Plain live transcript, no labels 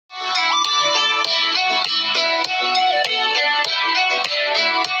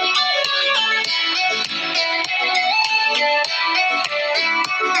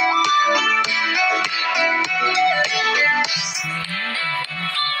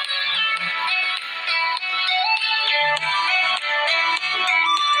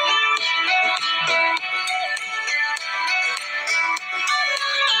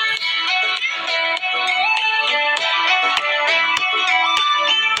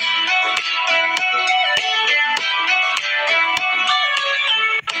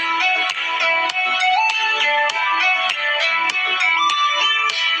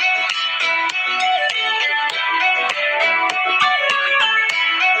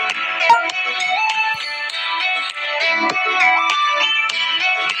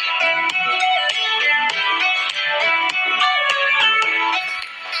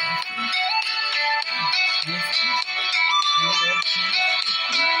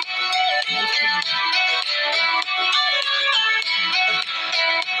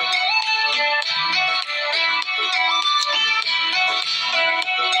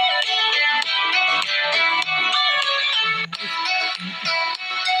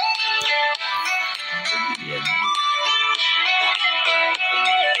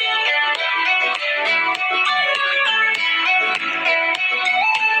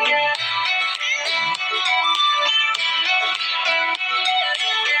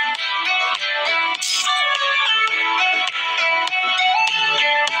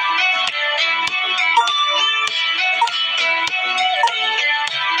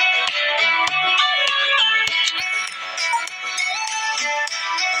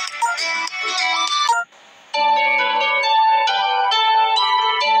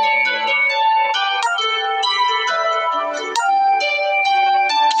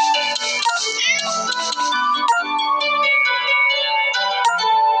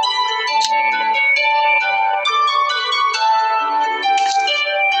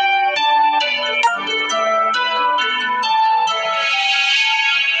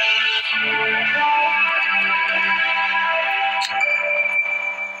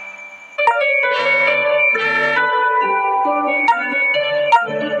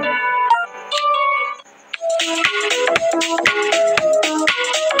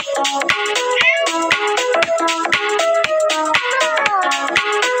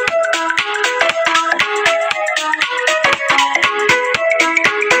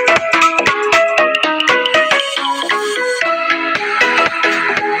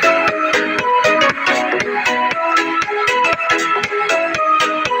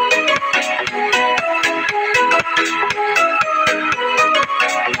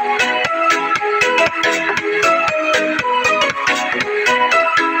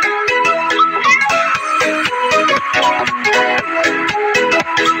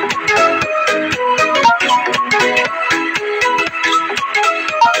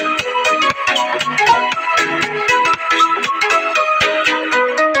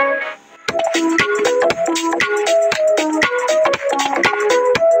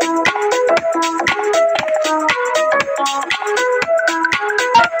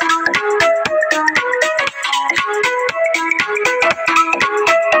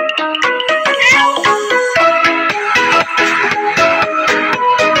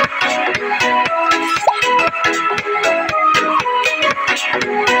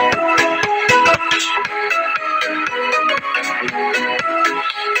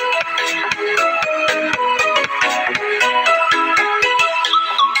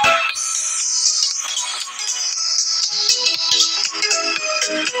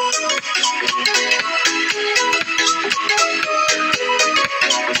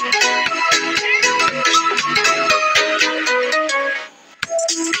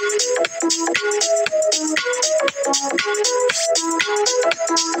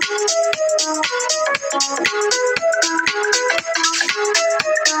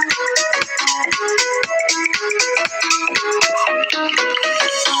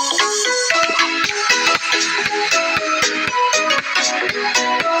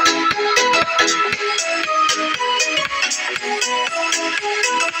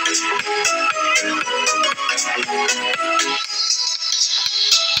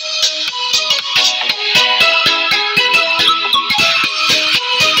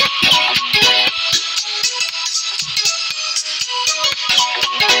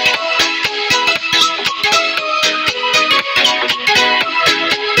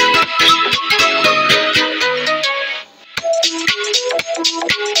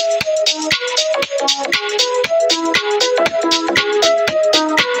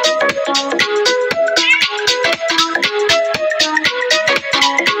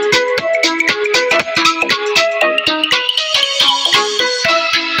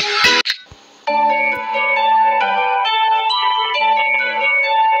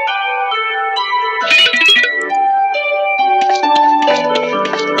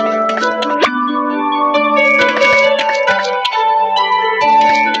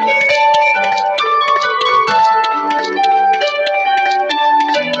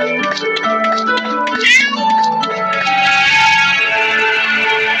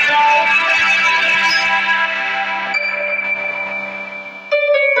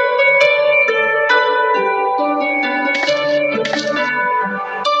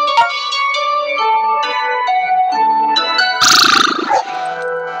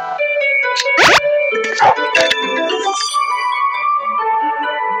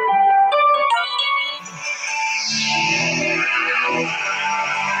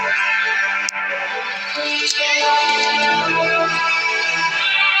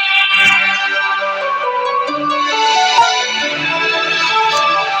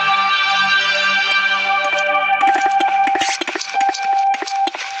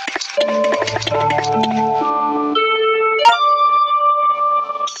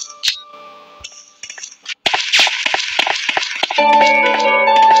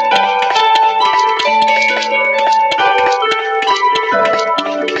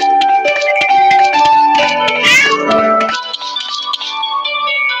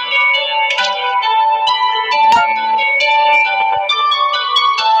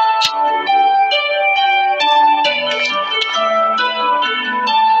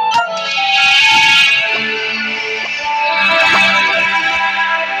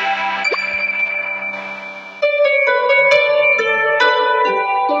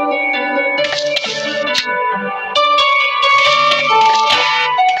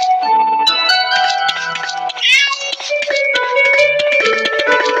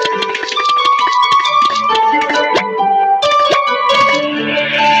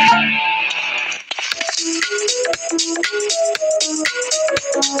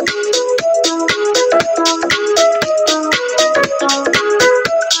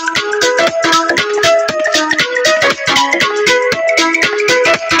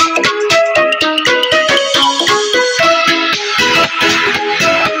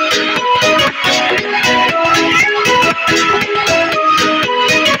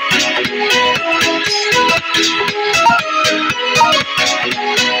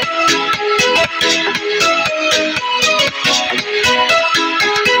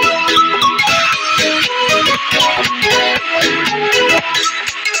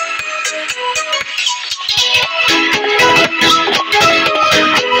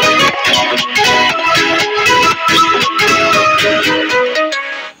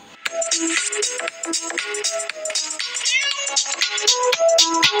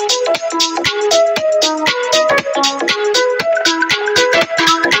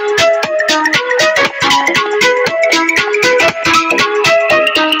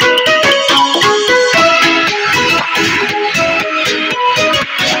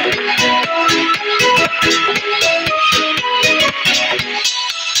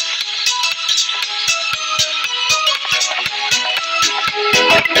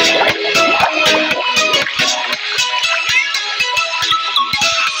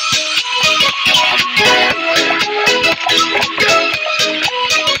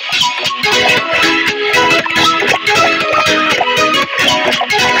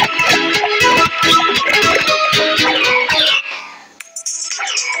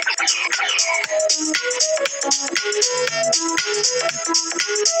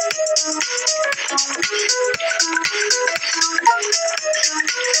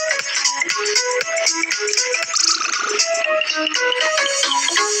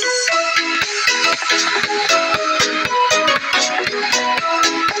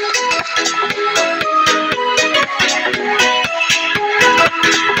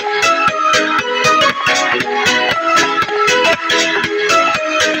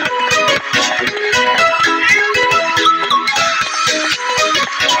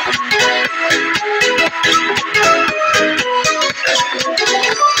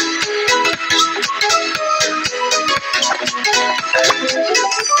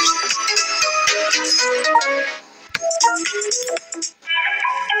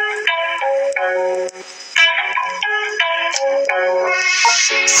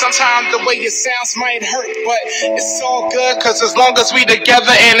Sometimes the way it sounds might hurt, but it's all good, cause as long as we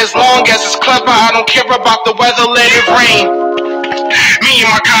together and as long as it's clever, I don't care about the weather, let it rain. Me and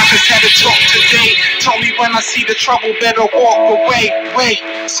my conscience had a talk today. Told me when I see the trouble, better walk away.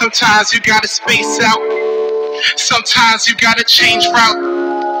 Wait, sometimes you gotta space out. Sometimes you gotta change route.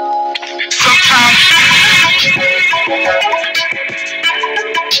 Sometimes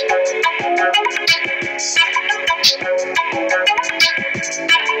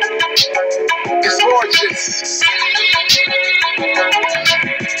it's gorgeous.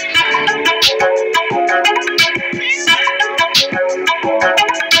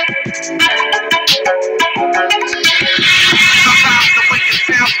 Sometimes the way it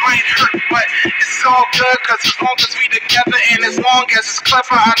sounds might hurt, but it's all good, cause as long as we together and as long as it's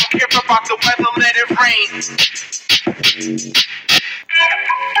clever, I don't care about the weather, let it rain.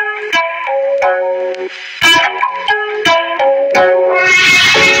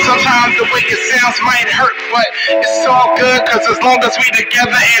 Sometimes the way it sounds might hurt, but it's all good, cause as long as we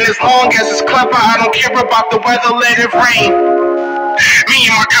together and as long as it's clever, I don't care about the weather, let it rain. Me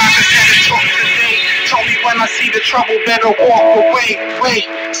and my conscience had a talk today. Told me when I see the trouble, better walk away. Wait,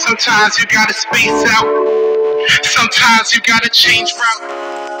 sometimes you gotta space out. Sometimes you gotta change route.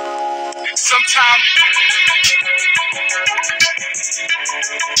 Sometimes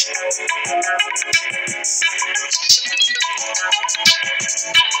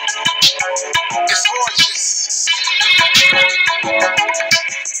it's gorgeous.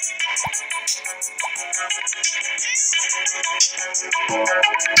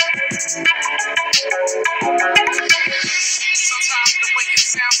 Sometimes the way it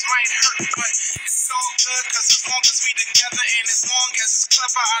sounds might hurt, but it's all good, cause as long as we together and as long as it's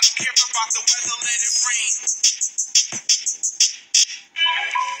clever, I don't care about the weather, let it rain.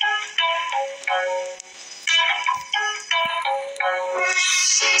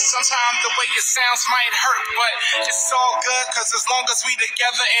 Sometimes the way it sounds might hurt, but it's all good, cause as long as we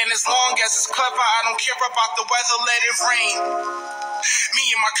together and as long as it's clever, I don't care about the weather, let it rain. Me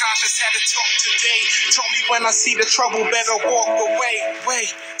and my conscience had a talk today. Told me when I see the trouble, better walk away.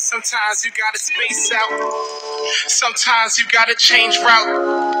 Wait, sometimes you gotta space out. Sometimes you gotta change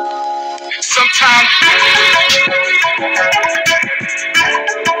route. Sometimes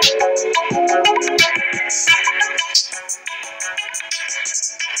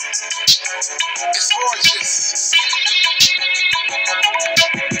it's gorgeous.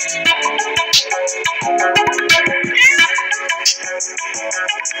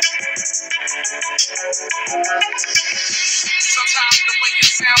 Sometimes the way it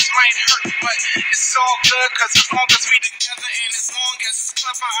sounds might hurt, but it's all good, cause as long as we together and as long as it's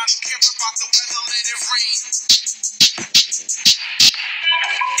clever, I don't care about the weather, let it rain.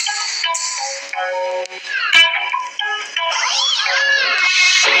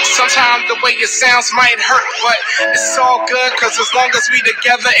 Sometimes the way it sounds might hurt, but it's all good, cause as long as we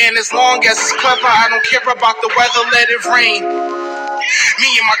together and as long as it's clever, I don't care about the weather, let it rain. Me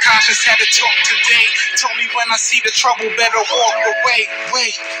and my conscience had a talk today. Told me when I see the trouble, better walk away.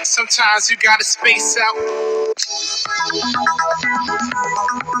 Wait, sometimes you gotta space out.